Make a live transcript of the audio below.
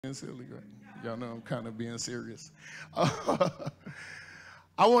Silly, right? Y'all know I'm kind of being serious. I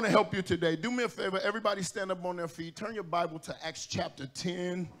want to help you today. Do me a favor. Everybody stand up on their feet. Turn your Bible to Acts chapter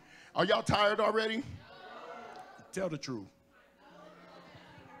 10. Are y'all tired already? Tell the truth.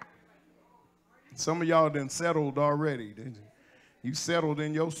 Some of y'all done settled already. You settled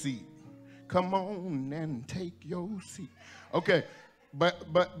in your seat. Come on and take your seat. Okay,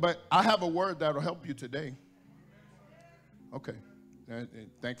 but I have a word that'll help you today. Okay.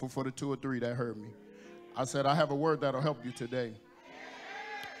 Thankful for the 2 or 3 that heard me. I said I have a word that'll help you today.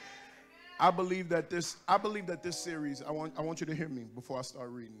 I believe that this series, I want you to hear me before I start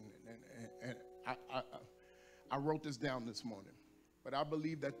reading. And I wrote this down this morning. But I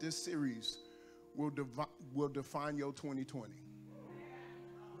believe that this series will define your 2020.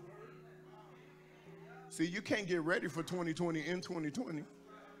 See, you can't get ready for 2020 in 2020.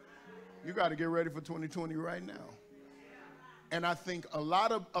 You got to get ready for 2020 right now. And I think a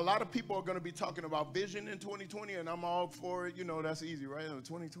lot of people are going to be talking about vision in 2020, and I'm all for it. You know, that's easy, right?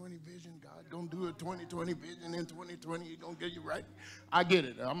 2020 vision, God going to do a 2020 vision in 2020. He's going to get you right. I get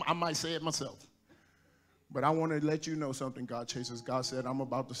it. I might say it myself. But I want to let you know something, God Chasers. God said, I'm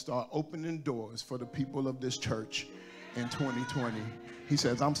about to start opening doors for the people of this church in 2020. He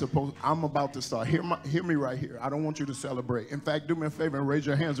says, I'm about to start. Hear me right here. I don't want you to celebrate. In fact, do me a favor and raise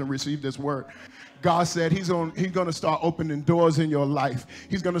your hands and receive this word. God said he's going to start opening doors in your life.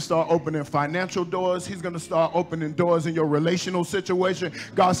 He's going to start opening financial doors. He's going to start opening doors in your relational situation.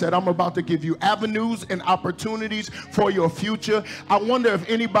 God said, I'm about to give you avenues and opportunities for your future. I wonder if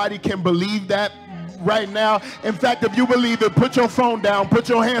anybody can believe that right now. In fact, if you believe it, put your phone down, put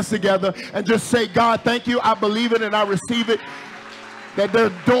your hands together, and just say, God, thank you. I believe it and I receive it. That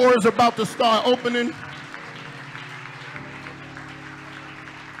the door is about to start opening.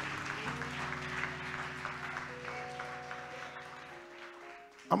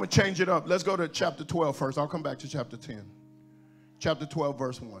 I'm going to change it up. Let's go to chapter 12 first. I'll come back to chapter 10. Chapter 12,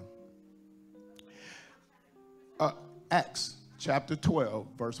 verse 1. Acts, chapter 12,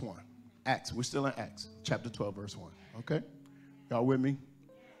 verse 1. Acts. We're still in Acts. Chapter 12, verse 1. Okay? Y'all with me?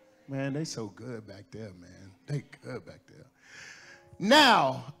 Man, they so good back there, man. They good back there.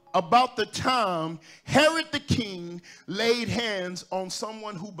 Now, about the time Herod the king laid hands on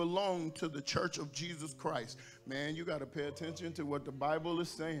someone who belonged to the church of Jesus Christ. Man, you got to pay attention to what the Bible is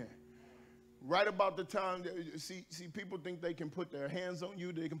saying. Right about the time, see, people think they can put their hands on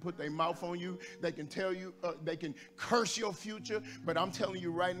you, they can put their mouth on you, they can tell you, they can curse your future. But I'm telling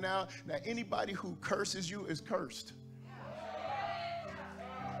you right now that anybody who curses you is cursed.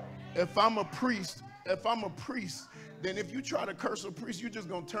 If I'm a priest, then if you try to curse a priest, you're just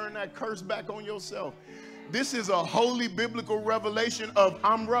going to turn that curse back on yourself. This is a holy biblical revelation of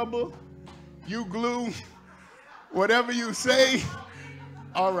I'm rubber, you glue, whatever you say.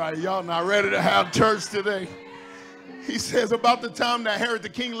 All right, y'all not ready to have church today. He says, about the time that Herod the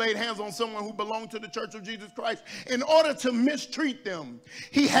king laid hands on someone who belonged to the church of Jesus Christ, in order to mistreat them,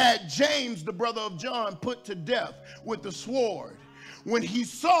 he had James, the brother of John, put to death with the sword. When he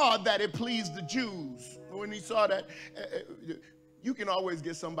saw that it pleased the Jews, when he saw that, you can always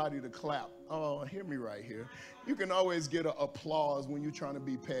get somebody to clap. Oh, hear me right here. You can always get applause when you're trying to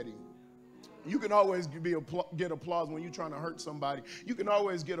be petty. You can always get applause when you're trying to hurt somebody. You can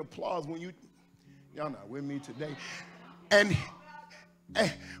always get applause when y'all not with me today. And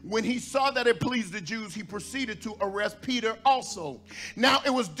when he saw that it pleased the Jews, he proceeded to arrest Peter also. Now, it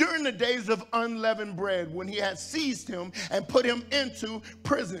was during the days of unleavened bread when he had seized him and put him into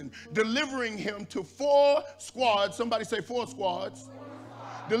prison, delivering him to 4 squads. Somebody say 4 squads.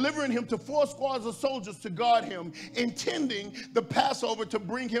 Delivering him to 4 squads of soldiers to guard him, intending after the Passover to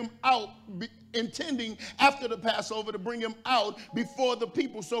bring him out before the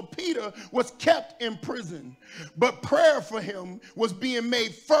people. So Peter was kept in prison, but prayer for him was being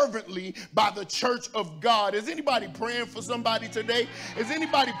made fervently by the church of God. Is anybody praying for somebody today? Is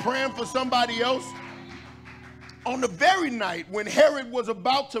anybody praying for somebody else? On the very night when Herod was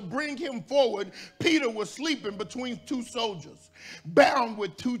about to bring him forward, Peter was sleeping between 2 soldiers, bound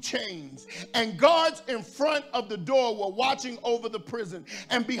with 2 chains. And guards in front of the door were watching over the prison.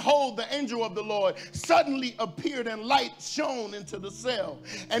 And behold, the angel of the Lord suddenly appeared, and light shone into the cell.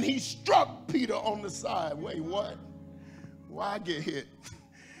 And he struck Peter on the side. Wait, what? Why I get hit?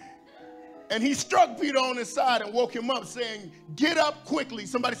 And he struck Peter on his side and woke him up, saying, get up quickly.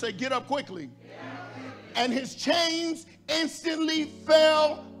 Somebody say, get up quickly. And his chains instantly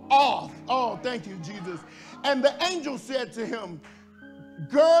fell off. Oh, thank you, Jesus. And the angel said to him,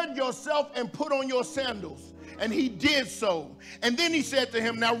 gird yourself and put on your sandals. And he did so. And then he said to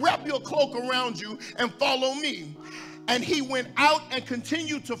him, now wrap your cloak around you and follow me. And he went out and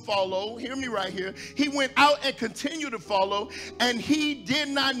continued to follow. Hear me right here. He went out and continued to follow, and he did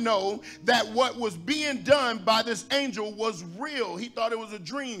not know that what was being done by this angel was real. He thought it was a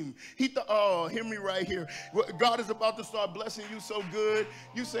dream. He thought, oh, hear me right here. God is about to start blessing you so good.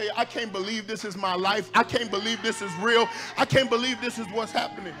 You say, I can't believe this is my life. I can't believe this is real. I can't believe this is what's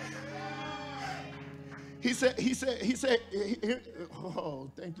happening. He said, oh,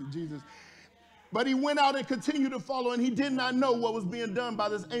 thank you, Jesus. But he went out and continued to follow, and he did not know what was being done by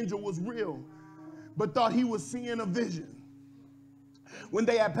this angel was real, but thought he was seeing a vision. When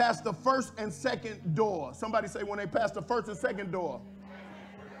they had passed the first and second door, somebody say when they passed the first and second door,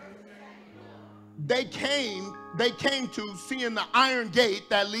 they came to seeing the iron gate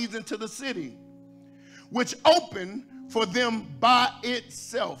that leads into the city, which opened for them by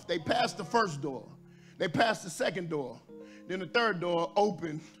itself. They passed the first door. They passed the second door. Then the third door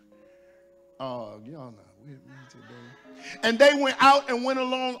opened. Oh, y'all not with me today. And they went out and went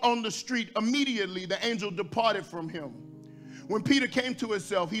along on the street. Immediately, the angel departed from him. When Peter came to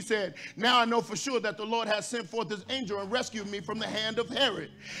himself, he said, now I know for sure that the Lord has sent forth his angel and rescued me from the hand of Herod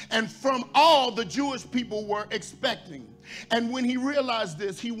and from all the Jewish people were expecting. And when he realized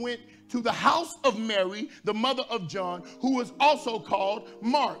this, he went to the house of Mary, the mother of John, who was also called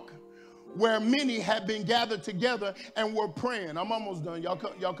Mark, where many had been gathered together and were praying. I'm almost done.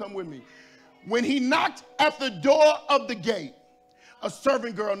 Y'all come with me. When he knocked at the door of the gate, a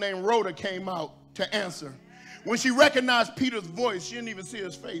servant girl named Rhoda came out to answer. When she recognized Peter's voice, she didn't even see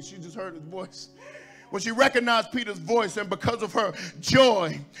his face. She just heard his voice. When she recognized Peter's voice, and because of her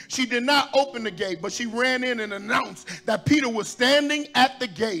joy, she did not open the gate, but she ran in and announced that Peter was standing at the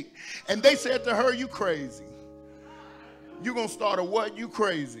gate. And they said to her, you crazy. You gonna start a what? You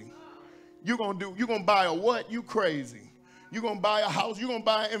crazy. You gonna buy a what? You crazy. You gonna buy a house? You gonna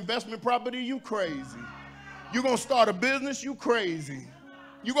buy an investment property? You crazy. You gonna start a business? You crazy.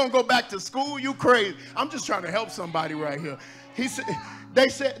 You gonna go back to school? You crazy. I'm just trying to help somebody right here. He said, they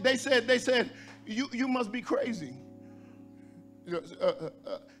said, you must be crazy.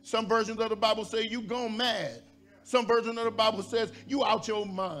 Some versions of the Bible say you gone mad. Some version of the Bible says you out your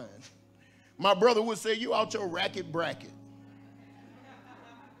mind. My brother would say you out your racket bracket.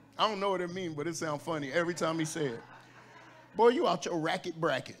 I don't know what it means, but it sounds funny every time he said it. Boy, you out your racket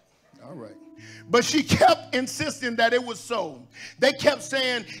bracket. All right. But she kept insisting that it was so. They kept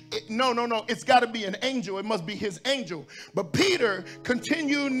saying, no, it's got to be an angel. It must be his angel. But Peter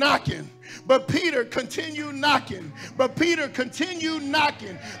continued knocking. But Peter continued knocking. But Peter continued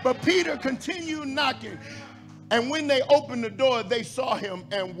knocking. But Peter continued knocking. And when they opened the door, they saw him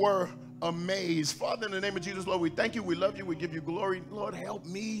and were amazed. Father, in the name of Jesus, Lord, we thank you. We love you. We give you glory. Lord, help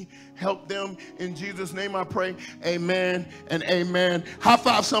me. Help them. In Jesus' name I pray. Amen and amen. High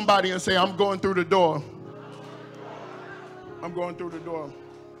five somebody and say, I'm going through the door. I'm going through the door.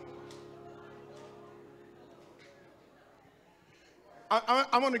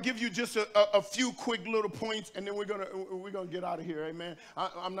 I want to give you just a few quick little points, and then we're gonna get out of here. Amen.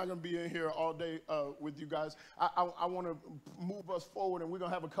 I'm not gonna be in here all day with you guys. I want to move us forward, and we're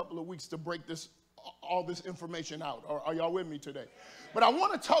gonna have a couple of weeks to break all this information out. Are y'all with me today? But I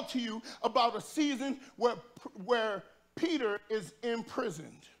want to talk to you about a season where Peter is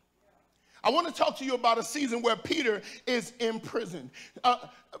imprisoned. I want to talk to you about a season where Peter is imprisoned.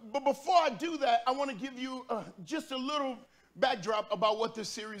 But before I do that, I want to give you just a little backdrop about what this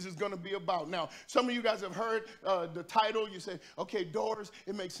series is going to be about. Now, some of you guys have heard the title. You say, okay, doors.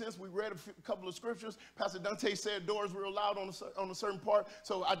 It makes sense. We read a couple of scriptures. Pastor Donte said doors real loud on a certain part.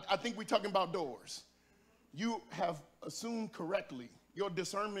 So I think we're talking about doors. You have assumed correctly. Your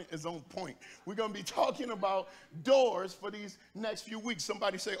discernment is on point. We're going to be talking about doors for these next few weeks.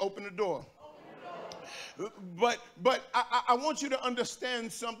 Somebody say, open the door. But I want you to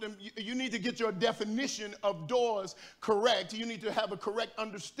understand something. You need to get your definition of doors correct. You need to have a correct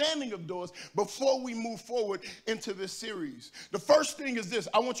understanding of doors before we move forward into this series. The first thing is this.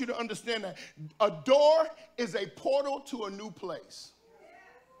 I want you to understand that a door is a portal to a new place.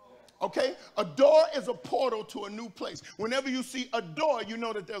 Okay? A door is a portal to a new place. Whenever you see a door, you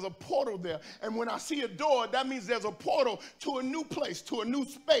know that there's a portal there. And when I see a door, that means there's a portal to a new place, to a new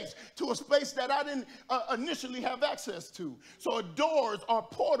space, to a space that I didn't initially have access to. So doors are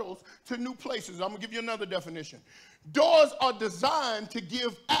portals to new places. I'm going to give you another definition. Doors are designed to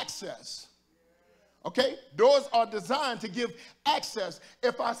give access. Okay? Doors are designed to give access.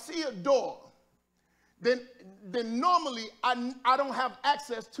 If I see a door, then normally I don't have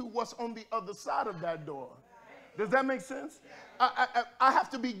access to what's on the other side of that door. Does that make sense? I have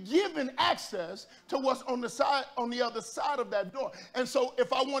to be given access to what's on the other side of that door. And so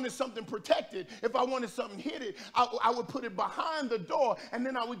if I wanted something protected, if I wanted something hidden, I would put it behind the door, and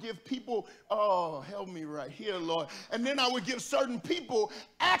then I would give people, oh, help me right here, Lord. And then I would give certain people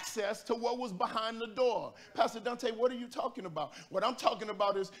access to what was behind the door. Pastor Donte, what are you talking about? What I'm talking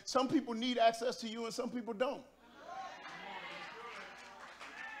about is some people need access to you and some people don't.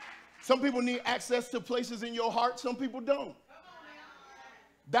 Some people need access to places in your heart, some people don't.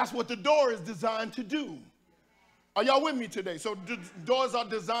 That's what the door is designed to do. Are y'all with me today? So doors are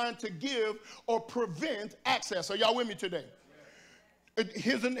designed to give or prevent access. Are y'all with me today?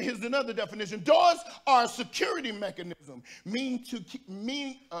 Here's another definition. Doors are a security mechanism meant to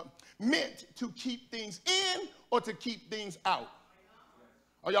keep things in or to keep things out.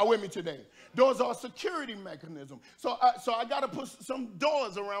 Are y'all with me today? Doors are a security mechanism. So I got to put some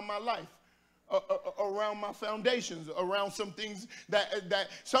doors around my life, around my foundations, around some things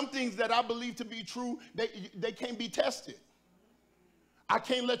that I believe to be true. They can't be tested. I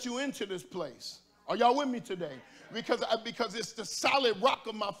can't let you into this place. Are y'all with me today? Because it's the solid rock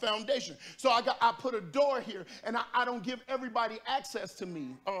of my foundation. So I put a door here, and I don't give everybody access to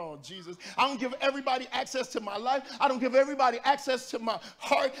me. Oh, Jesus. I don't give everybody access to my life. I don't give everybody access to my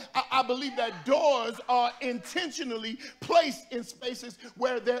heart. I believe that doors are intentionally placed in spaces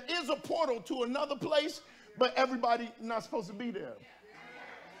where there is a portal to another place, but everybody not supposed to be there.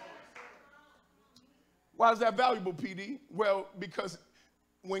 Why is that valuable, PD? Well, because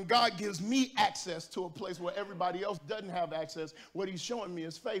when God gives me access to a place where everybody else doesn't have access, what he's showing me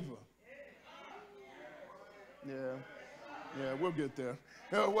is favor. Yeah, we'll get there.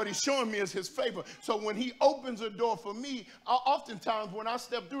 What he's showing me is his favor. So when he opens a door for me, oftentimes when I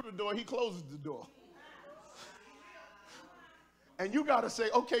step through the door, he closes the door. And you got to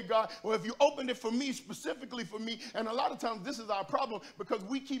say, okay, God, well, if you opened it for me, specifically for me, and a lot of times this is our problem because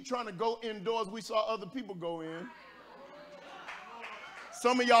we keep trying to go indoors we saw other people go in.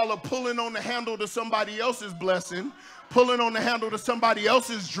 Some of y'all are pulling on the handle to somebody else's blessing, pulling on the handle to somebody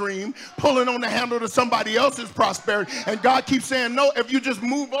else's dream, pulling on the handle to somebody else's prosperity. And God keeps saying, no, if you just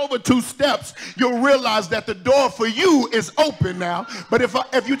move over 2 steps, you'll realize that the door for you is open now. But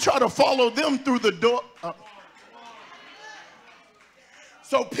if you try to follow them through the door.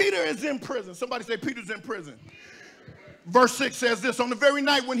 So Peter is in prison. Somebody say Peter's in prison. Verse 6 says this: on the very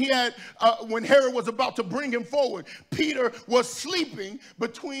night when when Herod was about to bring him forward, Peter was sleeping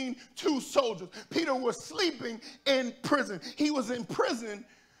between 2 soldiers. Peter was sleeping in prison. He was in prison,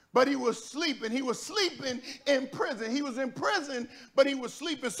 but he was sleeping. He was sleeping in prison. He was in prison, but he was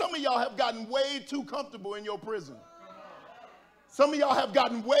sleeping. Some of y'all have gotten way too comfortable in your prison. Some of y'all have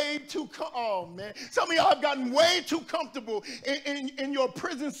gotten way too, some of y'all have gotten way too comfortable in your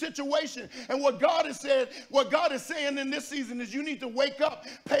prison situation. And what God is saying in this season is you need to wake up,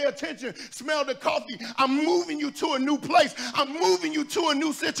 pay attention, smell the coffee. I'm moving you to a new place. I'm moving you to a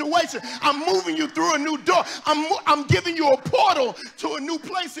new situation. I'm moving you through a new door. I'm giving you a portal to a new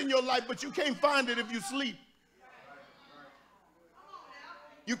place in your life, but you can't find it if you sleep.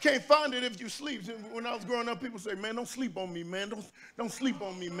 You can't find it if you sleep. When I was growing up, people say, man, don't sleep on me, man. Don't sleep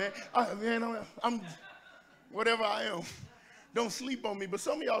on me, man. I'm whatever I am. Don't sleep on me. But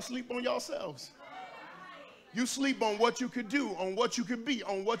some of y'all sleep on yourselves. You sleep on what you could do, on what you could be,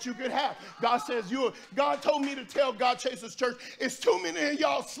 on what you could have. God says, God told me to tell GodChasers Church, it's too many of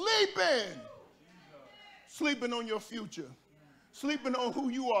y'all sleeping on your future. Sleeping on who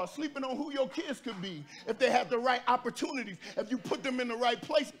you are, sleeping on who your kids could be if they have the right opportunities, if you put them in the right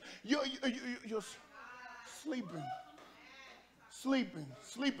place. You're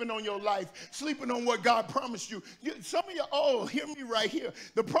sleeping on your life, sleeping on what God promised you. Some of you, hear me right here.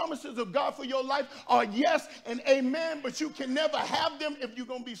 The promises of God for your life are yes and amen, but you can never have them if you're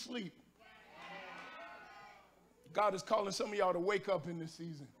going to be asleep. God is calling some of y'all to wake up in this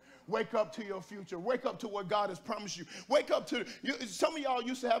season. Wake up to your future. Wake up to what God has promised you. Wake up to, some of y'all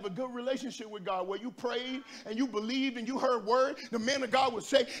used to have a good relationship with God where you prayed and you believed and you heard word. The man of God would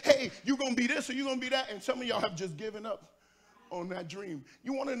say, hey, you're going to be this or you're going to be that. And some of y'all have just given up on that dream.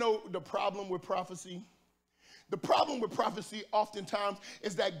 You want to know the problem with prophecy? The problem with prophecy oftentimes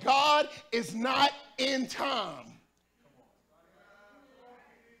is that God is not in time.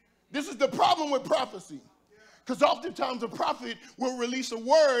 This is the problem with prophecy. Because oftentimes a prophet will release a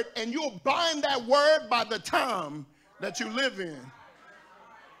word and you'll bind that word by the time that you live in.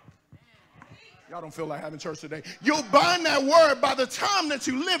 Y'all don't feel like having church today. You'll bind that word by the time that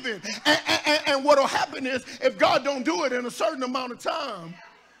you live in. And what will happen is if God don't do it in a certain amount of time,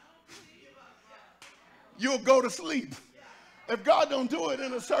 you'll go to sleep. If God don't do it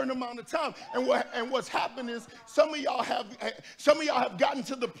in a certain amount of time, and what's happened is some of y'all have gotten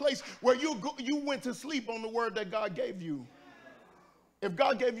to the place where you went to sleep on the word that God gave you. If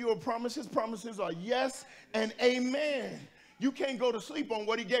God gave you a promise, his promises are yes and amen. You can't go to sleep on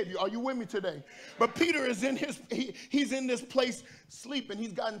what he gave you. Are you with me today? But Peter is he's in this place sleeping.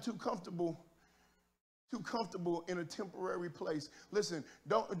 He's gotten too comfortable in a temporary place. Listen,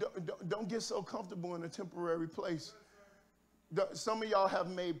 don't get so comfortable in a temporary place. Some of y'all have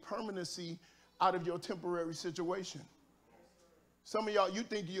made permanency out of your temporary situation. Some of y'all, you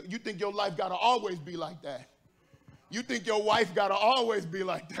think your life got to always be like that. You think your wife got to always be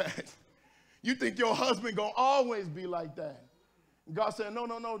like that. You think your husband going to always be like that. God said,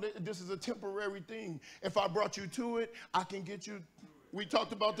 no, this is a temporary thing. If I brought you to it, I can get you. We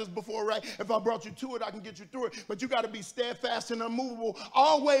talked about this before, right? If I brought you to it, I can get you through it. But you got to be steadfast and unmovable,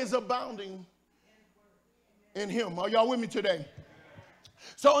 always abounding in him. Are y'all with me today?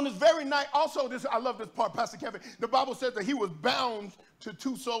 So on this very night, also I love this part, Pastor Kevin. The Bible says that he was bound to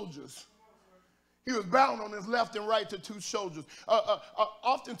two soldiers. He was bound on his left and right to two soldiers.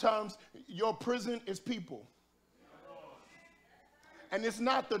 Oftentimes, your prison is people. And it's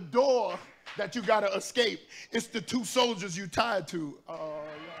not the door that you got to escape. It's the two soldiers you tied to. Yeah.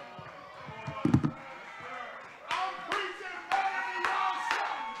 I'm preaching better than y'all.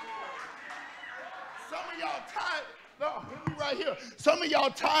 Some of y'all tied. No, hear me right here. Some of y'all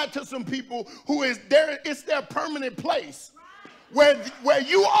tied to some people who it's their permanent place. Where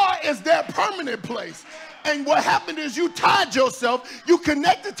you are is their permanent place. And what happened is you tied yourself, you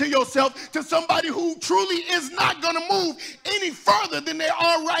connected to yourself to somebody who truly is not going to move any further than they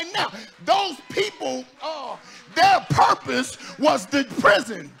are right now. Those people, their purpose was the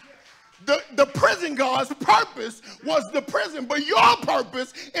prison. The prison guard's purpose was the prison, but your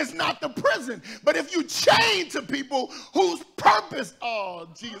purpose is not the prison. But if you chain to people whose purpose,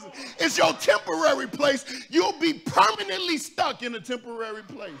 Jesus, is your temporary place, you'll be permanently stuck in a temporary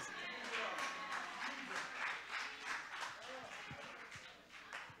place.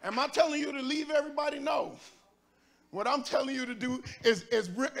 Am I telling you to leave everybody? No. What I'm telling you to do is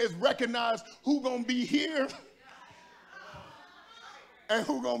recognize who's going to be here and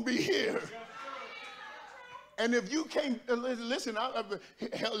who's going to be here. And if you can't, listen,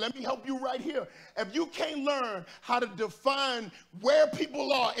 let me help you right here. If you can't learn how to define where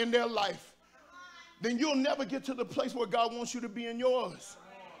people are in their life, then you'll never get to the place where God wants you to be in yours.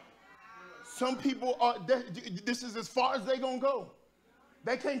 Some people this is as far as they're going to go.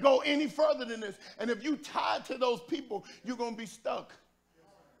 They can't go any further than this. And if you tie to those people, you're going to be stuck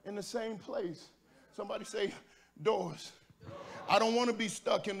in the same place. Somebody say, doors. I don't want to be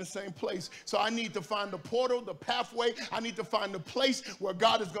stuck in the same place. So I need to find the portal, the pathway. I need to find the place where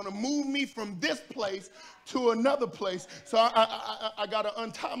God is going to move me from this place to another place. So I got to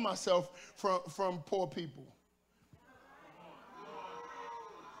untie myself from poor people.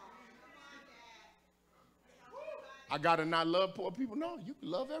 I got to not love poor people. No, you can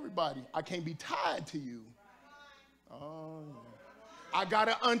love everybody. I can't be tied to you. Oh, yeah. I got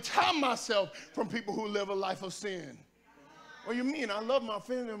to untie myself from people who live a life of sin. What do you mean? I love my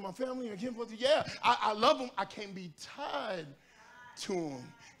family and my family. Yeah, I love them. I can't be tied to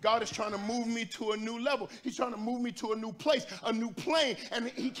them. God is trying to move me to a new level. He's trying to move me to a new place, a new plane. And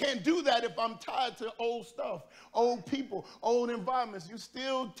he can't do that if I'm tied to old stuff, old people, old environments. You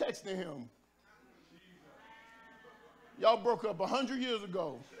still texting him. Y'all broke up 100 years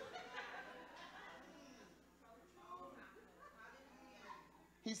ago.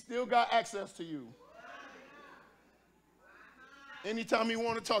 He still got access to you. Anytime he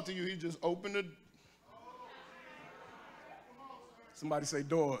want to talk to you, he just open the. Somebody say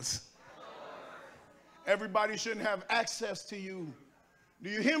doors. Everybody shouldn't have access to you.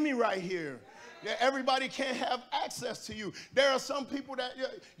 Do you hear me right here? Yeah, everybody can't have access to you. There are some people that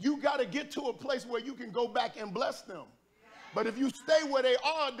you got to get to a place where you can go back and bless them. But if you stay where they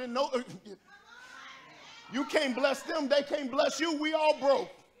are, then you can't bless them. They can't bless you. We all broke.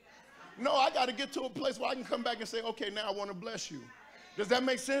 No, I got to get to a place where I can come back and say, okay, now I want to bless you. Does that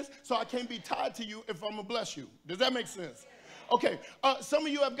make sense? So I can't be tied to you if I'm going to bless you. Does that make sense? Okay, some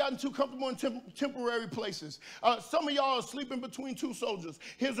of you have gotten too comfortable in temporary places. Some of y'all are sleeping between two soldiers.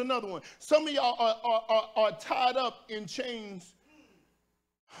 Here's another one. Some of y'all are tied up in chains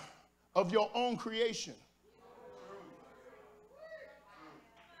of your own creation.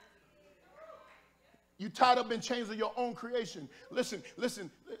 You tied up in chains of your own creation. Listen.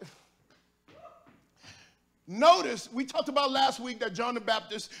 Notice, we talked about last week that John the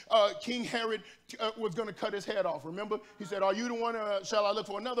Baptist, King Herod, was going to cut his head off. Remember? He said, are you the one, shall I look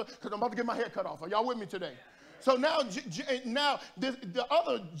for another? Because I'm about to get my head cut off. Are y'all with me today? So now, the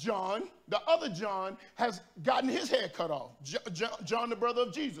other John has gotten his head cut off. John, the brother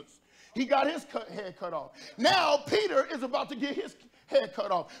of Jesus. He got his head cut off. Now Peter is about to get his head cut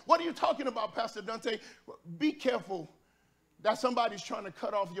off. What are you talking about, Pastor Donte? Be careful that somebody's trying to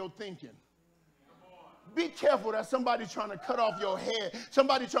cut off your thinking. Be careful that somebody's trying to cut off your head.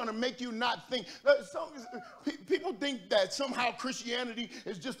 Somebody trying to make you not think. People think that somehow Christianity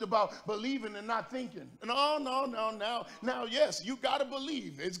is just about believing and not thinking. No. Now, yes, you got to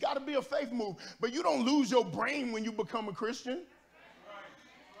believe. It's got to be a faith move. But you don't lose your brain when you become a Christian.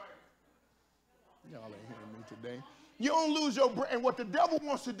 Y'all ain't hearing me today. You don't lose your brain. And what the devil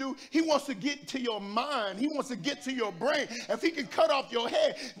wants to do, he wants to get to your mind. He wants to get to your brain. If he can cut off your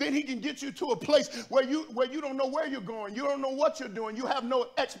head, then he can get you to a place where you don't know where you're going. You don't know what you're doing. You have no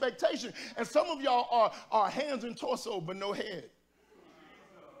expectation. And some of y'all are hands and torso, but no head.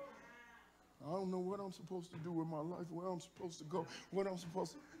 I don't know what I'm supposed to do with my life, where I'm supposed to go, what I'm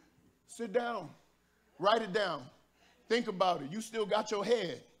supposed to. Sit down. Write it down. Think about it. You still got your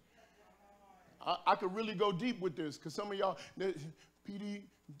head. I could really go deep with this because some of y'all, PD,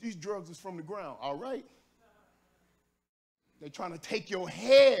 these drugs is from the ground. All right. They're trying to take your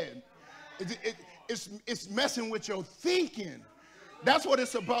head. It's messing with your thinking. That's what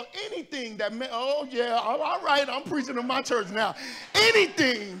it's about. Anything that, oh yeah, all right, I'm preaching in my church now.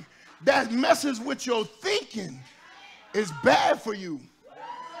 Anything that messes with your thinking is bad for you.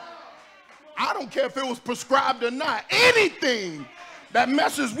 I don't care if it was prescribed or not. Anything that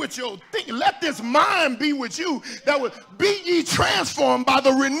messes with your thinking. Let this mind be with you, that would be ye transformed by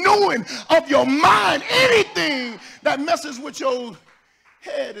the renewing of your mind. Anything that messes with your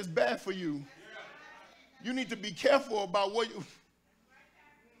head is bad for you. You need to be careful about what you...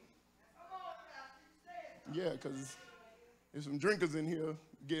 Yeah, because there's some drinkers in here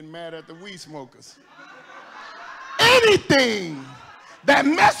getting mad at the weed smokers. Anything that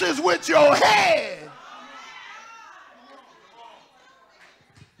messes with your head.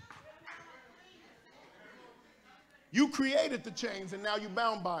 You created the chains and now you're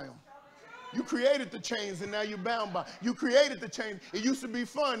bound by them. You created the chains and now you're bound by them. You created the chains. It used to be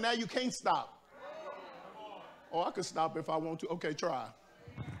fun. Now you can't stop. Oh, I could stop if I want to. Okay, try.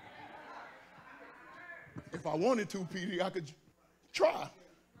 If I wanted to, PD, I could try.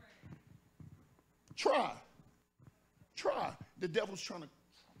 Try. The devil's trying to.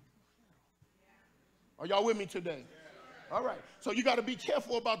 Are y'all with me today? All right. So you got to be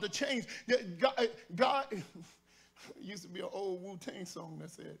careful about the chains. God used to be an old Wu-Tang song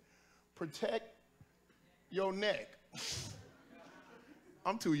that said, protect your neck.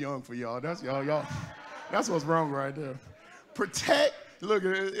 I'm too young for y'all. That's y'all. That's what's wrong right there. Protect. Look,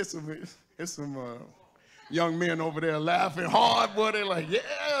 it's some young men over there laughing hard, boy. They're like,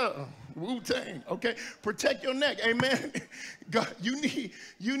 yeah, Wu-Tang. Okay, protect your neck. Amen. God, you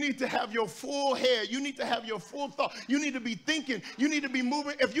need to have your full head. You need to have your full thought. You need to be thinking. You need to be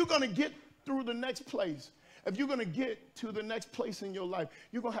moving. If you're going to get through the next place, if you're going to get to the next place in your life,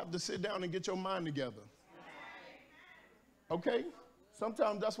 you're going to have to sit down and get your mind together. Okay?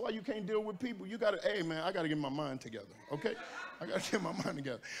 Sometimes that's why you can't deal with people. You got to, hey, man, I got to get my mind together. Okay? I got to get my mind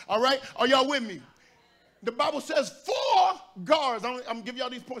together. All right? Are y'all with me? The Bible says 4 guards. I'm going to give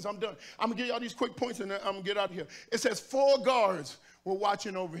y'all these points. I'm done. I'm going to give y'all these quick points and then I'm going to get out of here. It says 4 guards were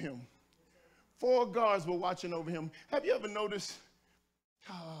watching over him. 4 guards were watching over him. Have you ever noticed?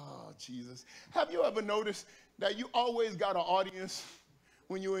 Oh, Jesus. Have you ever noticed that you always got an audience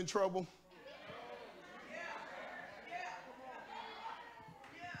when you're in trouble?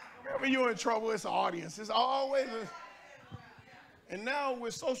 Whenever you're in trouble, it's an audience. It's always and now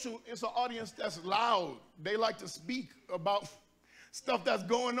with social, it's an audience that's loud. They like to speak about stuff that's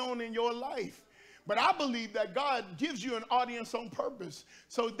going on in your life. But I believe that God gives you an audience on purpose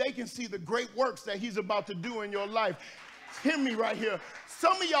so they can see the great works that he's about to do in your life. Hear me right here.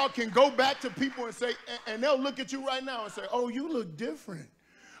 Some of y'all can go back to people and say, and they'll look at you right now and say, oh, you look different.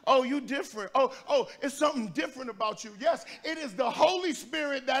 Oh, you different. Oh, it's something different about you. Yes, it is the Holy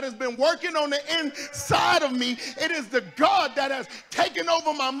Spirit that has been working on the inside of me. It is the God that has taken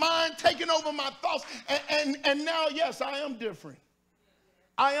over my mind, taken over my thoughts. And now, yes, I am different.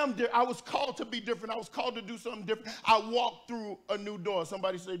 I was called to be different. I was called to do something different. I walked through a new door.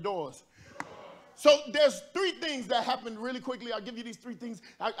 Somebody say doors. So there's 3 things that happened really quickly. I'll give you these 3 things.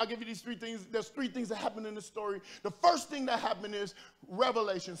 I'll give you these 3 things. There's 3 things that happened in the story. The first thing that happened is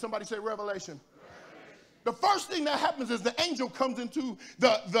revelation. Somebody say revelation. The first thing that happens is the angel comes into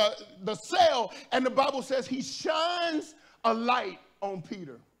the cell, and the Bible says he shines a light on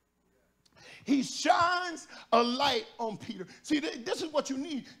Peter. He shines a light on Peter. See, this is what you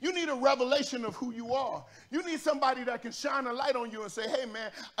need. You need a revelation of who you are. You need somebody that can shine a light on you and say, hey,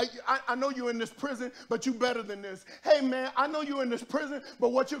 man, I know you're in this prison, but you're better than this. Hey, man, I know you're in this prison, but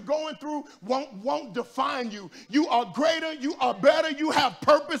what you're going through won't define you. You are greater. You are better. You have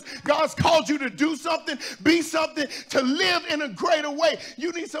purpose. God's called you to do something, be something, to live in a greater way.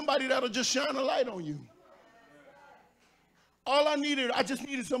 You need somebody that'll just shine a light on you. I just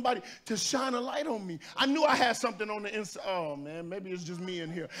needed somebody to shine a light on me. I knew I had something on the inside. Oh, man, maybe it's just me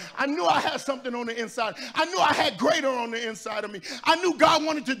in here. I knew I had something on the inside. I knew I had greater on the inside of me. I knew God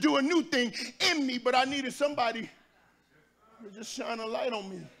wanted to do a new thing in me, but I needed somebody to just shine a light on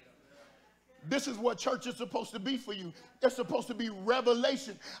me. This is what church is supposed to be for you. It's supposed to be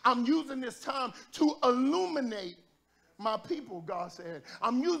revelation. I'm using this time to illuminate my people, God said.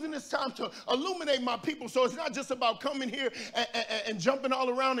 I'm using this time to illuminate my people. So it's not just about coming here and jumping all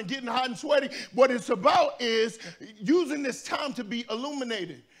around and getting hot and sweaty. What it's about is using this time to be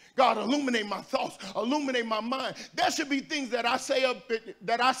illuminated. God, illuminate my thoughts, illuminate my mind. There should be things that I say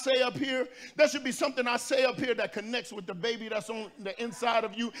up here. There should be something I say up here that connects with the baby that's on the inside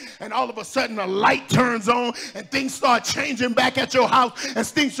of you. And all of a sudden a light turns on and things start changing back at your house and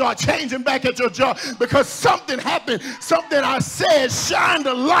things start changing back at your job because something happened. Something I said shined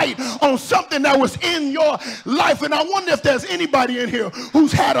a light on something that was in your life. And I wonder if there's anybody in here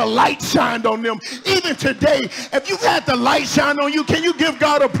who's had a light shined on them. Even today, if you've had the light shine on you, can you give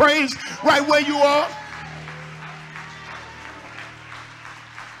God a praise right where you are?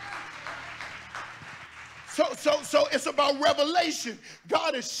 So it's about revelation.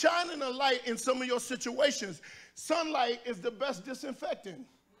 God is shining a light in some of your situations. Sunlight is the best disinfectant.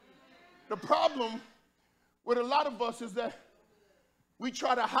 The problem with a lot of us is that we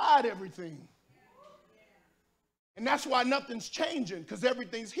try to hide everything. And that's why nothing's changing, because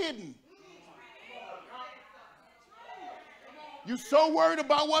everything's hidden. You're so worried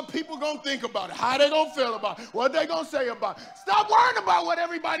about what people going to think about it, how they going to feel about it, what they going to say about it. Stop worrying about what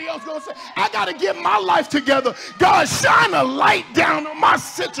everybody else going to say. I got to get my life together. God, shine a light down on my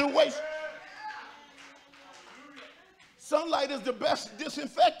situation. Sunlight is the best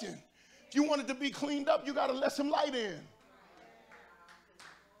disinfectant. If you want it to be cleaned up, you got to let some light in.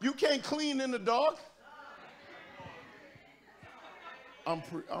 You can't clean in the dark. I'm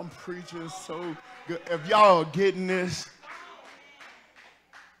preaching so good. If y'all are getting this,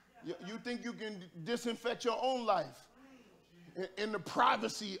 you think you can disinfect your own life in the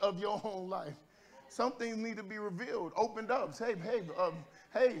privacy of your own life. Some things need to be revealed, opened up. Say,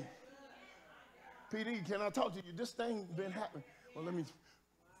 hey, PD, can I talk to you? This thing been happening. Well, let me,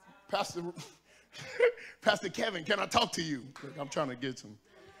 Pastor Kevin, can I talk to you? I'm trying to get some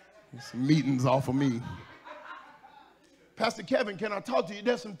meetings off of me. Pastor Kevin, can I talk to you?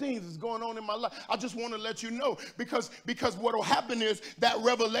 There's some things that's going on in my life. I just want to let you know because what will happen is that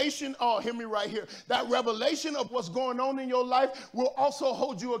revelation, hear me right here, that revelation of what's going on in your life will also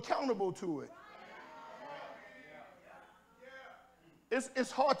hold you accountable to it.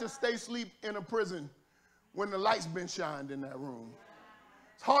 It's hard to stay asleep in a prison when the light's been shined in that room.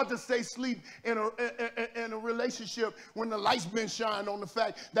 It's hard to stay asleep in a relationship when the light's been shined on the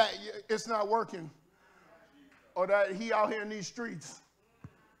fact that it's not working. Or that he out here in these streets.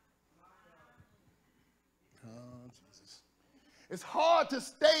 Oh, Jesus. It's hard to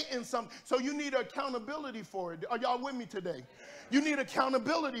stay in something. So you need accountability for it. Are y'all with me today? You need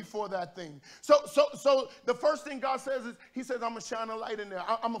accountability for that thing. So the first thing God says is, he says, I'm going to shine a light in there.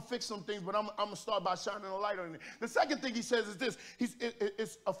 I'm going to fix some things, but I'm going to start by shining a light on it. The second thing he says is this.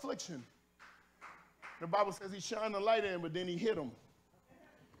 It's affliction. The Bible says he shined a light in, but then he hit him.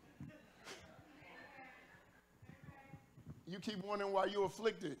 You keep wondering why you're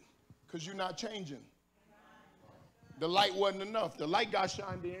afflicted, because you're not changing. The light wasn't enough. The light got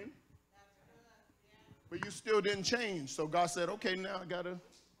shined in, but you still didn't change. So God said, okay, now I gotta.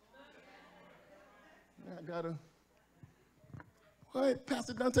 What?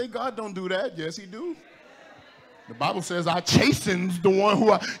 Pastor Donte, God don't do that. Yes, he do. The Bible says I chastens the one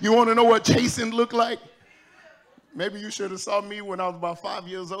who you want to know what chastened look like? Maybe you should have saw me when I was about 5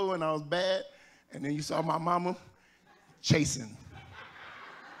 years old and I was bad, and then you saw my mama. Chasing.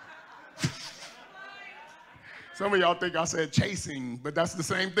 Some of y'all think I said chasing, but that's the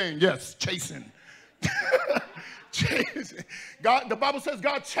same thing. Yes, chasing. Chasing. God, the Bible says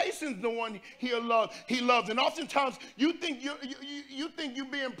God chastens the one he loves. And oftentimes you think you're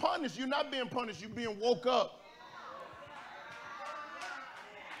being punished. You're not being punished. You're being woke up.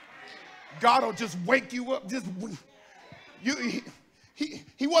 God will just wake you up.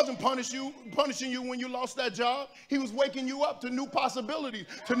 He wasn't punishing you when you lost that job. He was waking you up to new possibilities,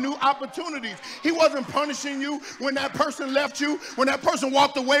 to new opportunities. He wasn't punishing you when that person left you, when that person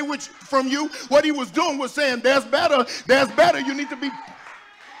walked away from you. What he was doing was saying, there's better, you need to be.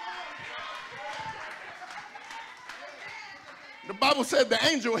 The Bible said the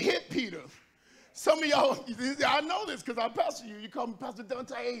angel hit Peter. Some of y'all, I know this because I pastor you. You call me Pastor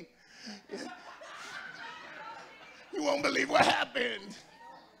Donte. You won't believe what happened.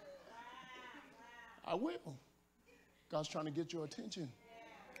 I will. God's trying to get your attention.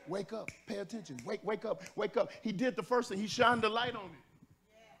 Wake up. Pay attention. Wake up. Wake up. He did the first thing. He shined the light on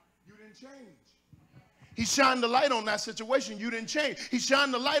it. You didn't change. He shined the light on that situation. You didn't change. He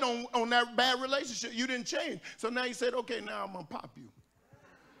shined the light on that bad relationship. You didn't change. So now he said, okay, now I'm going to pop you.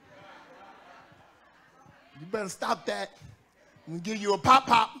 You better stop that. I'm going to give you a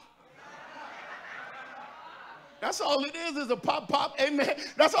pop. That's all it is a pop. Amen.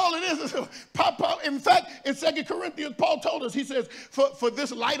 That's all it is a pop. In fact, in 2 Corinthians, Paul told us, he says, for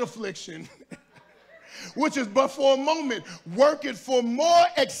this light affliction, which is but for a moment, worketh for more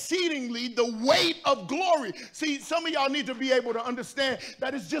exceedingly the weight of glory. See, some of y'all need to be able to understand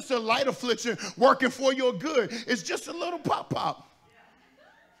that it's just a light affliction working for your good. It's just a little pop.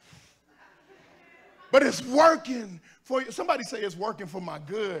 But it's working for you. Somebody say it's working for my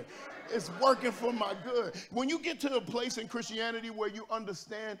good. It's working for my good. When you get to a place in Christianity where you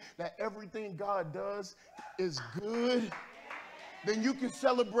understand that everything God does is good, then you can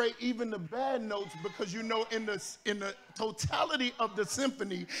celebrate even the bad notes because you know in the totality of the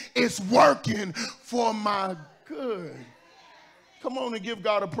symphony, it's working for my good. Come on and give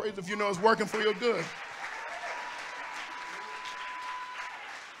God a praise if you know it's working for your good.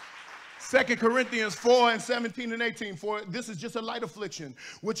 2 Corinthians 4 and 17 and 18, for this is just a light affliction,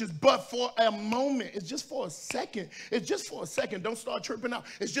 which is but for a moment. It's just for a second. It's just for a second. Don't start tripping out.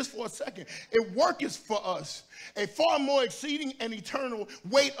 It's just for a second. It worketh for us a far more exceeding and eternal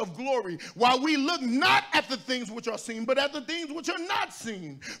weight of glory, while we look not at the things which are seen, but at the things which are not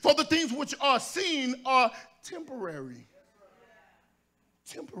seen. For the things which are seen are temporary.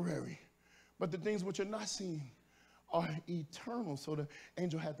 Temporary. But the things which are not seen are eternal. So the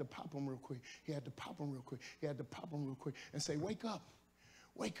angel had to pop him real quick. He had to pop him real quick. He had to pop him real quick and say, wake up.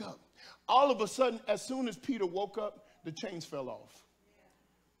 Wake up. All of a sudden, as soon as Peter woke up, the chains fell off.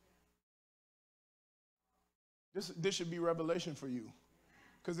 This should be revelation for you.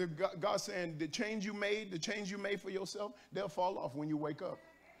 Because if God's saying the chains you made for yourself, they'll fall off when you wake up.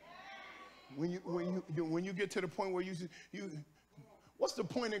 When you get to the point where you what's the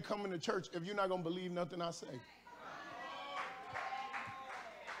point in coming to church if you're not going to believe nothing I say?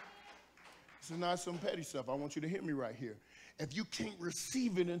 This is not some petty stuff. I want you to hear me right here. If you can't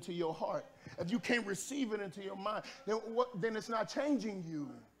receive it into your heart, if you can't receive it into your mind, then it's not changing you.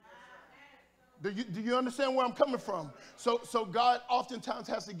 Do you understand where I'm coming from? So God oftentimes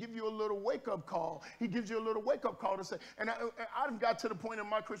has to give you a little wake-up call. He gives you a little wake-up call to say, and I've got to the point in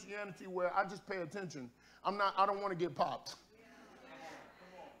my Christianity where I just pay attention. I don't want to get popped.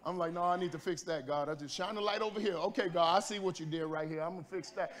 I'm like, no, I need to fix that, God. I just shine the light over here. Okay, God, I see what you did right here. I'm going to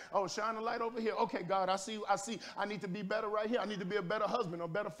fix that. Oh, shine the light over here. Okay, God, I see. I need to be better right here. I need to be a better husband or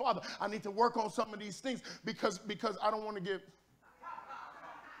better father. I need to work on some of these things because I don't want to get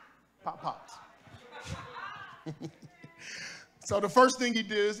popped. So the first thing he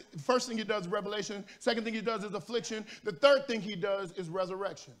does is revelation. Second thing he does is affliction. The third thing he does is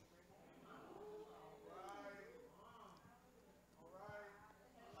resurrection.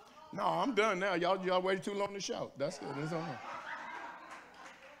 No, I'm done now. Y'all waited too long to shout. That's it. It's on.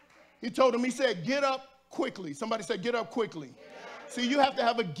 He told him, he said, get up quickly. Somebody said, get up quickly. See, you have to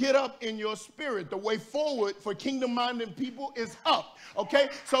have a get up in your spirit. The way forward for kingdom-minded people is up, okay?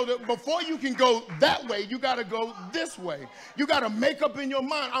 So that before you can go that way, you got to go this way. You got to make up in your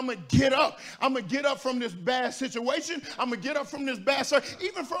mind, I'm going to get up. I'm going to get up from this bad situation. I'm going to get up from this bad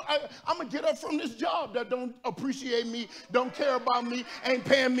I'm going to get up from this job that don't appreciate me, don't care about me, ain't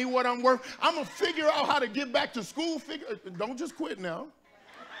paying me what I'm worth. I'm going to figure out how to get back to school. Don't just quit now.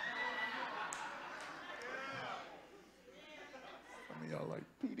 Y'all like,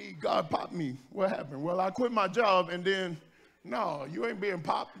 PD, God popped me. What happened? Well, I quit my job and then, no, you ain't being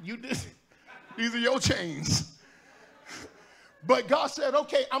popped. These are your chains. But God said,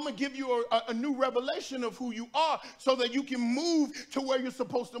 okay, I'm going to give you a new revelation of who you are so that you can move to where you're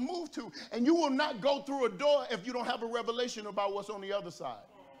supposed to move to. And you will not go through a door if you don't have a revelation about what's on the other side.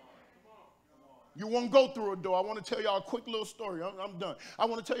 You won't go through a door. I want to tell y'all a quick little story. I'm done. I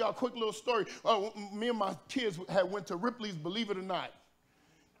want to tell y'all a quick little story. Me and my kids went to Ripley's, believe it or not.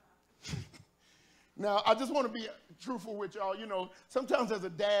 Now, I just want to be truthful with y'all. You know, sometimes as a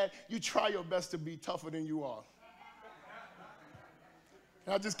dad, you try your best to be tougher than you are.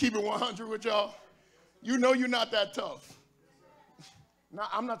 Can I just keep it 100 with y'all? You know you're not that tough. Now,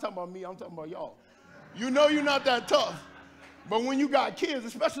 I'm not talking about me, I'm talking about y'all. You know you're not that tough. But when you got kids,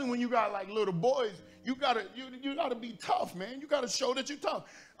 especially when you got like little boys, you gotta be tough, man. You gotta show that you're tough.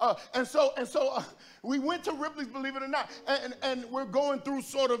 And so we went to Ripley's, believe it or not, and we're going through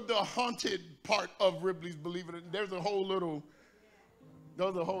sort of the haunted part of Ripley's, believe it or not. There's a whole little.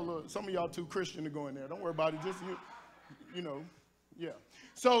 Some of y'all too Christian to go in there. Don't worry about it. Just you know, yeah.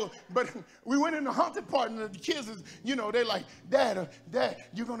 So, but we went in the haunted part, and the kids is, you know, they're like, Dad,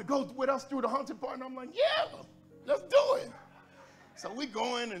 you're gonna go with us through the haunted part, and I'm like, yeah, let's do it. So we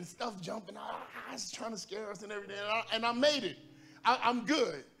going and stuff jumping out, trying to scare us and everything, and I made it. I'm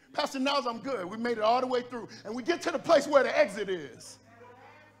good. Pastor Niles, I'm good. We made it all the way through, and we get to the place where the exit is.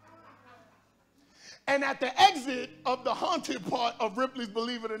 And at the exit of the haunted part of Ripley's,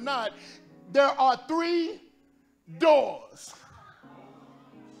 believe it or not, there are 3 doors.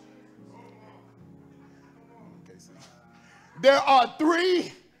 There are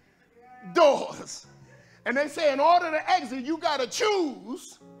 3 doors. And they say in order to exit, you got to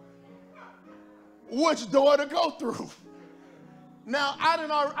choose which door to go through. Now,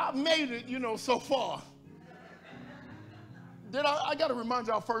 I made it, you know, so far. I got to remind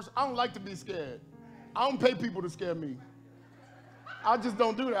y'all first, I don't like to be scared. I don't pay people to scare me. I just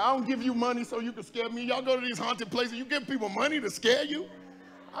don't do that. I don't give you money so you can scare me. Y'all go to these haunted places, you give people money to scare you?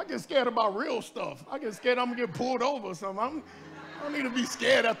 I get scared about real stuff. I get scared I'm going to get pulled over or something. I don't need to be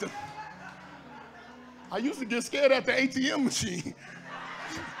scared at the... I used to get scared at the ATM machine.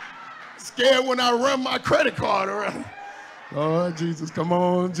 Scared when I run my credit card around. Lord Jesus, come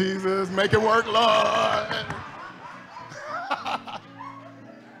on, Jesus, make it work, Lord.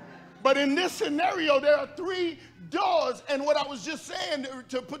 But in this scenario, there are 3 doors, and what I was just saying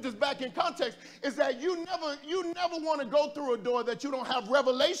to put this back in context is that you never want to go through a door that you don't have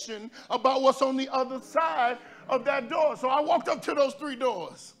revelation about what's on the other side of that door. So I walked up to those 3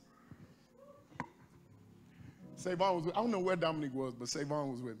 doors. Savon was, I don't know where Dominique was, but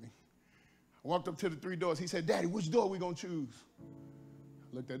Savon was with me. I walked up to the 3 doors. He said, Daddy, which door are we going to choose?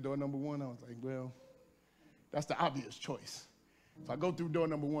 I looked at door number 1. I was like, well, that's the obvious choice. If I go through door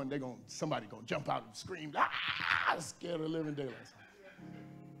number 1, somebody going to jump out and scream, scared of the living daylights.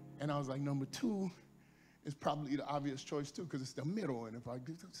 And I was like, number 2 is probably the obvious choice too, because it's the middle. And if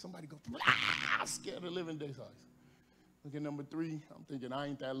somebody go, scared of the living daylights. Look at number 3. I'm thinking, I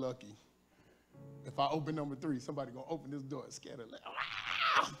ain't that lucky. If I open number 3, somebody going to open this door scared of living.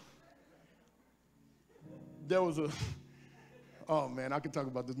 There was oh man, I can talk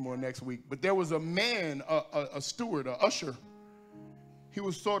about this more next week. But there was a man, a steward, an usher. He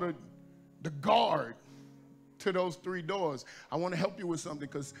was sort of the guard to those 3 doors. I want to help you with something,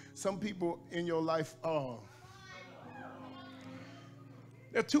 because some people in your life, there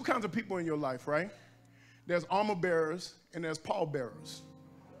are 2 kinds of people in your life, right? There's armor bearers and there's pallbearers.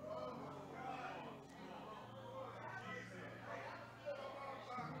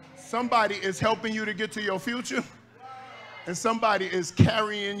 Somebody is helping you to get to your future, and somebody is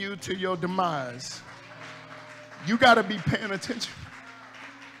carrying you to your demise. You got to be paying attention.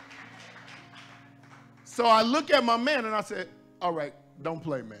 So I look at my man and I said, all right, don't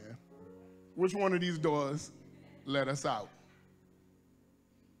play, man. Which one of these doors let us out?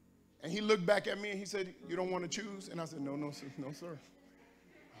 And he looked back at me and he said, you don't want to choose? And I said, no, sir.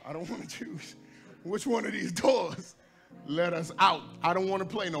 I don't want to choose. Which one of these doors let us out? I don't want to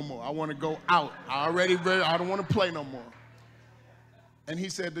play no more. I want to go out. I don't want to play no more. And he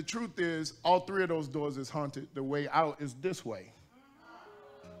said, the truth is, all 3 of those doors is haunted. The way out is this way.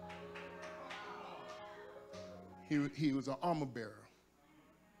 He was an armor bearer.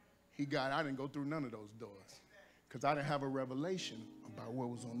 I didn't go through none of those doors because I didn't have a revelation about what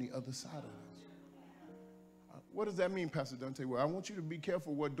was on the other side of this. What does that mean, Pastor Donte? Well, I want you to be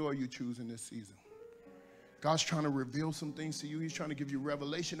careful what door you choose in this season. God's trying to reveal some things to you. He's trying to give you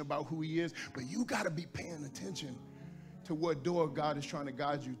revelation about who he is, but you got to be paying attention to what door God is trying to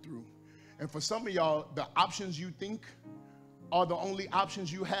guide you through. And for some of y'all, the options you think are the only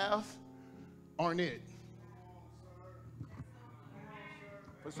options you have aren't it.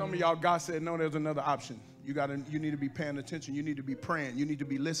 For some of y'all, God said, no, there's another option. You need to be paying attention. You need to be praying. You need to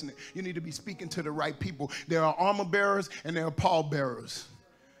be listening. You need to be speaking to the right people. There are armor bearers and there are pallbearers.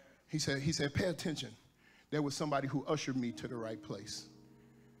 He said, pay attention. There was somebody who ushered me to the right place.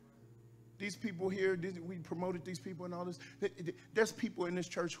 These people here, we promoted these people and all this. There's people in this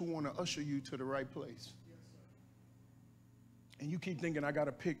church who want to usher you to the right place. And you keep thinking, I got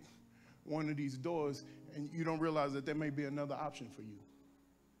to pick one of these doors and you don't realize that there may be another option for you.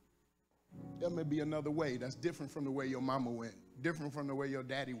 There may be another way that's different from the way your mama went, different from the way your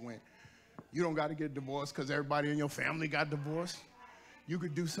daddy went. You don't got to get divorced because everybody in your family got divorced. You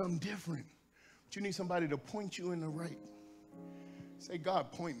could do something different. But you need somebody to point you in the right. Say,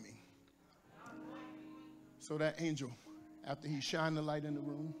 God, point me. So that angel, after he shined the light in the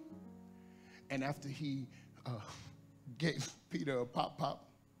room, and after he gave Peter a pop,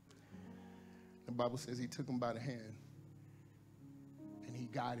 the Bible says he took him by the hand and he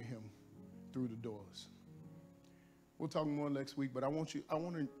guided him through the doors. We'll talk more next week, but I want you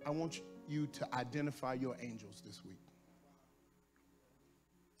to identify your angels this week.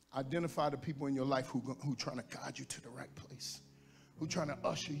 Identify the people in your life who trying to guide you to the right place, who trying to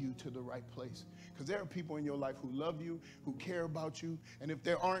usher you to the right place. Because there are people in your life who love you, who care about you, and if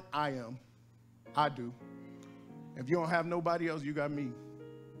there aren't, I do. If you don't have nobody else, you got me.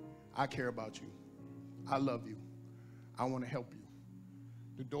 I care about you. I love you. I want to help you.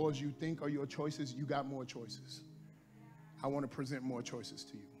 The doors you think are your choices, you got more choices. I want to present more choices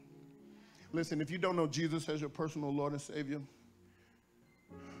to you. Listen, if you don't know Jesus as your personal Lord and Savior,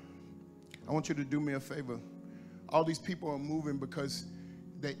 I want you to do me a favor. All these people are moving because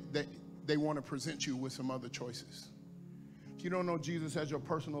they want to present you with some other choices. If you don't know Jesus as your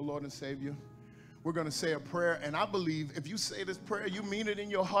personal Lord and Savior, we're going to say a prayer, and I believe if you say this prayer, you mean it in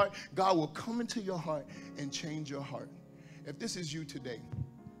your heart, God will come into your heart and change your heart. If this is you today,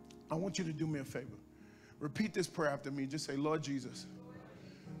 I want you to do me a favor. Repeat this prayer after me. Just say, Lord Jesus,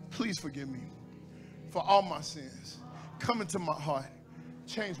 please forgive me for all my sins. Come into my heart,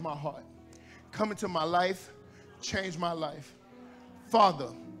 change my heart. Come into my life, change my life. Father,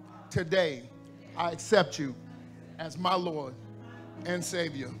 today I accept you as my Lord and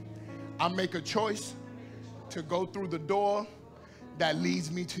Savior. I make a choice to go through the door that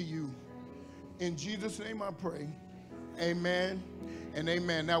leads me to you. In Jesus' name I pray. Amen and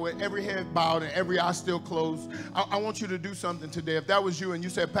amen. Now with every head bowed and every eye still closed, I want you to do something today. If that was you and you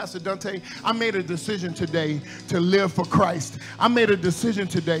said, Pastor Donte, I made a decision today to live for Christ. I made a decision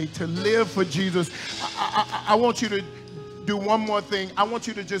today to live for Jesus. I want you to do one more thing. I want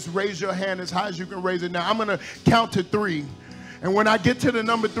you to just raise your hand as high as you can raise it. Now I'm going to count to 3. And when I get to the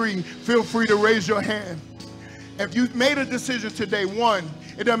number 3, feel free to raise your hand. If you've made a decision today, 1,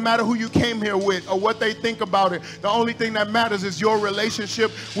 it doesn't matter who you came here with or what they think about it. The only thing that matters is your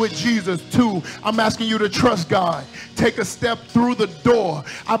relationship with Jesus. 2, I'm asking you to trust God. Take a step through the door.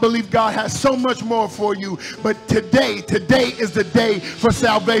 I believe God has so much more for you. But today is the day for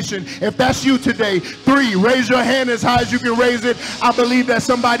salvation. If that's you today, 3, raise your hand as high as you can raise it. I believe that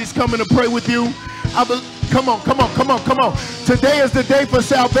somebody's coming to pray with you. Come on. Today is the day for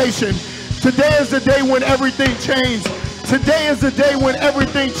salvation. Today is the day when everything changed. Today is the day when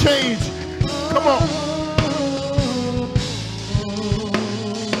everything changed. Come on.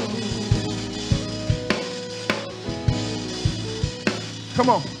 Come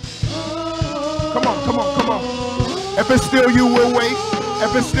on. If it's still you, we'll wait.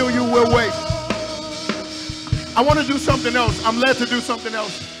 If it's still you, we'll wait. I want to do something else. I'm led to do something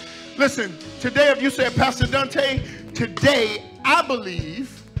else. Listen, today if you said, Pastor Donte, today I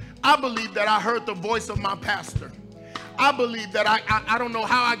believe that I heard the voice of my pastor. I believe that I don't know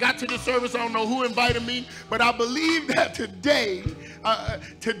how I got to the service. I don't know who invited me, but I believe that today,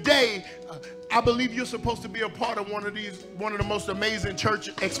 I believe you're supposed to be a part of one of the most amazing church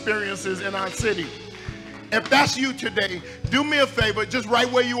experiences in our city. If that's you today, do me a favor, just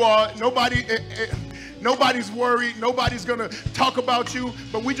right where you are. Nobody's worried. Nobody's gonna talk about you,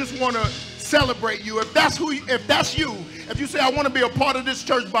 but we just want to celebrate you. If that's you, if you say, I want to be a part of this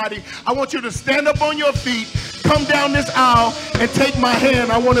church body, I want you to stand up on your feet, come down this aisle, and take my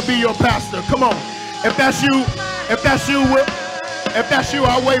hand. I want to be your pastor. Come on. If that's you,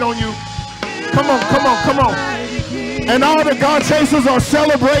 I'll wait on you. Come on. And all the God chasers are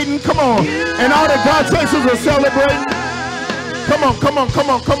celebrating. Come on. And all the God chasers are celebrating. Come on. Come on.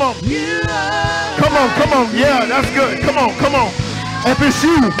 Yeah, that's good. Come on. If it's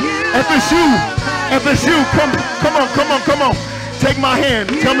you, come on. Take my hand.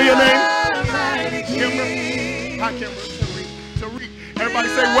 Tell me your name. Kimber. Hi, Kimber. Tariq. Everybody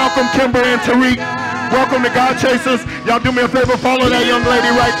say welcome, Kimber and Tariq. Welcome to God Chasers. Y'all do me a favor. Follow that young lady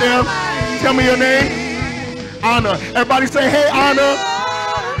right there. Tell me your name. Anna. Everybody say, hey, Anna.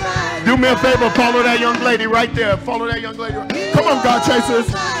 Do me a favor. Follow that young lady right there. Follow that young lady. Come on, God Chasers.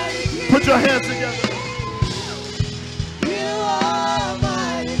 Put your hands together.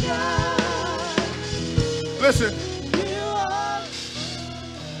 Listen,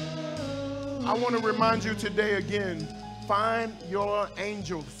 I want to remind you today again, find your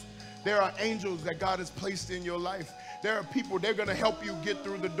angels. There are angels that God has placed in your life. There are people, they're going to help you get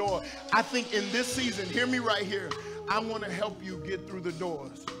through the door. I think in this season, hear me right here, I want to help you get through the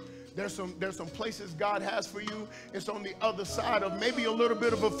doors. There's some places God has for you. It's on the other side of maybe a little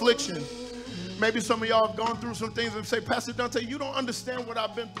bit of affliction. Maybe some of y'all have gone through some things and say, Pastor Donte, you don't understand what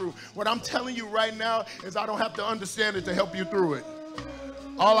I've been through. What I'm telling you right now is I don't have to understand it to help you through it.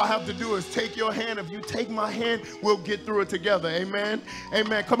 All I have to do is take your hand. If you take my hand, we'll get through it together. Amen.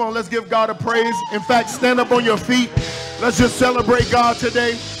 Amen. Come on, let's give God a praise. In fact, stand up on your feet. Let's just celebrate God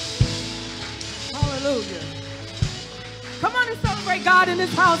today. Hallelujah. Come on and celebrate God in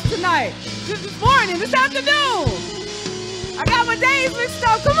this house tonight. This morning, this afternoon. I got my days mixed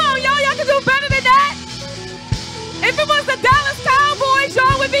up. Come on, y'all can do better than that. If it was the Dallas Cowboys,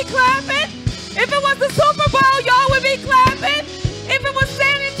 y'all would be clapping. If it was the Super Bowl, y'all would be clapping. If it was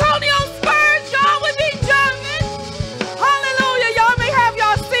San Antonio Spurs, y'all would be jumping. Hallelujah. Y'all may have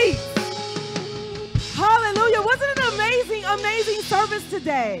y'all seats. Hallelujah. Wasn't it an amazing, amazing service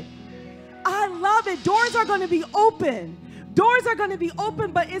today? I love it. Doors are going to be open. Doors are going to be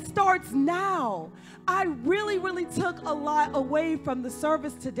open, but it starts now. I really, really took a lot away from the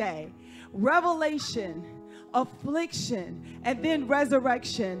service today. Revelation, affliction, and then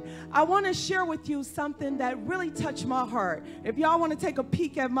resurrection. I want to share with you something that really touched my heart. If y'all want to take a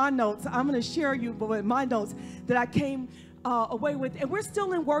peek at my notes, I'm going to share you with my notes that I came away with. And we're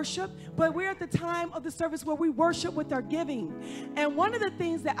still in worship, but we're at the time of the service where we worship with our giving. And one of the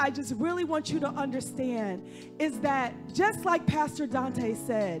things that I just really want you to understand is that, just like Pastor Donte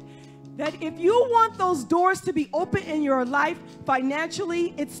said, that if you want those doors to be open in your life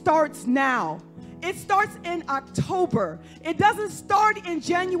financially, it starts now. It starts in October. It doesn't start in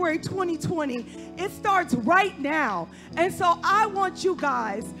January 2020. It starts right now. And so I want you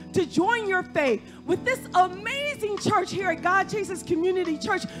guys to join your faith with this amazing church here at GodChasers Community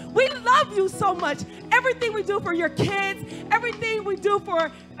Church. We love you so much. Everything we do for your kids, everything we do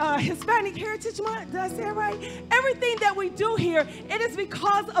for Hispanic Heritage Month, did I say it right? Everything that we do here, it is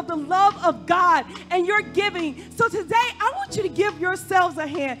because of the love of God and your giving. So today, I want you to give yourselves a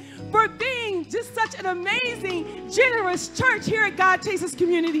hand for being just such an amazing, generous church here at GodChasers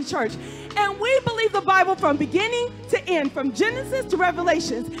Community Church. And we believe the Bible from beginning to end, from Genesis to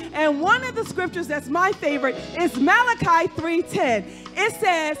Revelations. And one of the scriptures that's my favorite is Malachi 3:10. It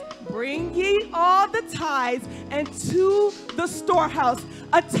says, bring ye all the tithes into the storehouse.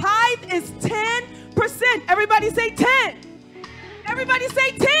 A tithe is 10%. Everybody say 10. Everybody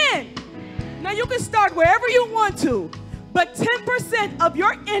say 10. Now you can start wherever you want to, but 10% of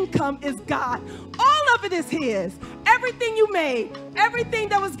your income is God. All of it is His. Everything you made, everything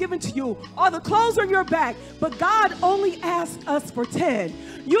that was given to you, all the clothes on your back, but God only asked us for 10.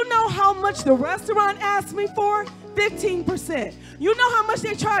 You know how much the restaurant asked me for? 15%. You know how much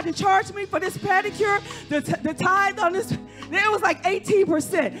they tried to charge me for this pedicure? The tithe on this, it was like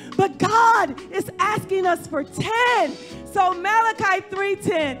 18%. But God is asking us for 10. So Malachi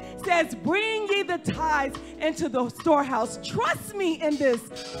 3:10 says, bring ye the tithes into the storehouse. Trust me in this.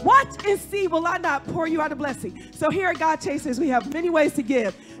 Watch and see, will I not pour you out a blessing? So here at GodChasers, we have many ways to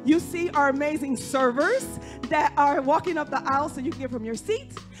give. You see our amazing servers that are walking up the aisle so you can give from your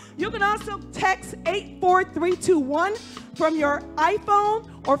seat. You can also text 84321 from your iPhone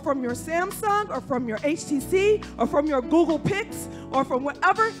or from your Samsung or from your HTC or from your Google Pix or from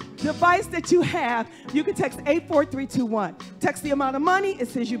whatever device that you have. You can text 84321. Text the amount of money. It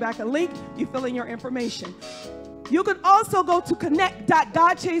sends you back a link. You fill in your information. You can also go to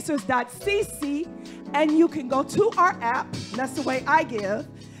connect.godchasers.cc and you can go to our app. That's the way I give.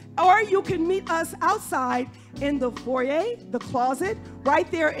 Or you can meet us outside in the foyer, the closet, right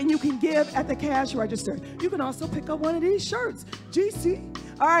there, and you can give at the cash register. You can also pick up one of these shirts, GC.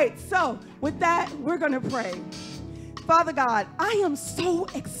 All right, so with that, we're going to pray. Father God, I am so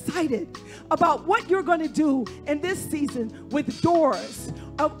excited about what you're going to do in this season with doors,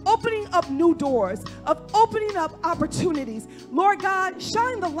 of opening up new doors, of opening up opportunities. Lord God,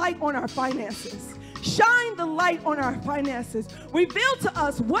 shine the light on our finances. Shine the light on our finances. Reveal to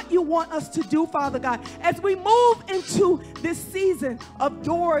us what you want us to do, Father God, as we move into this season of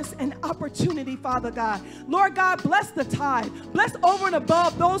doors and opportunity, Father God. Lord God, bless the tithe. Bless over and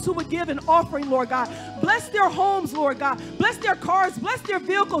above those who would give an offering, Lord God. Bless their homes, Lord God. Bless their cars. Bless their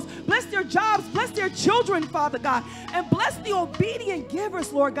vehicles. Bless their jobs. Bless their children, Father God. And bless the obedient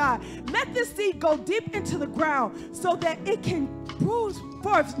givers, Lord God. Let this seed go deep into the ground so that it can produce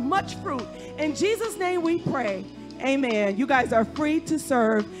forth much fruit. In Jesus' name we pray. Amen. You guys are free to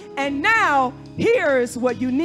serve. And now, here's what you need.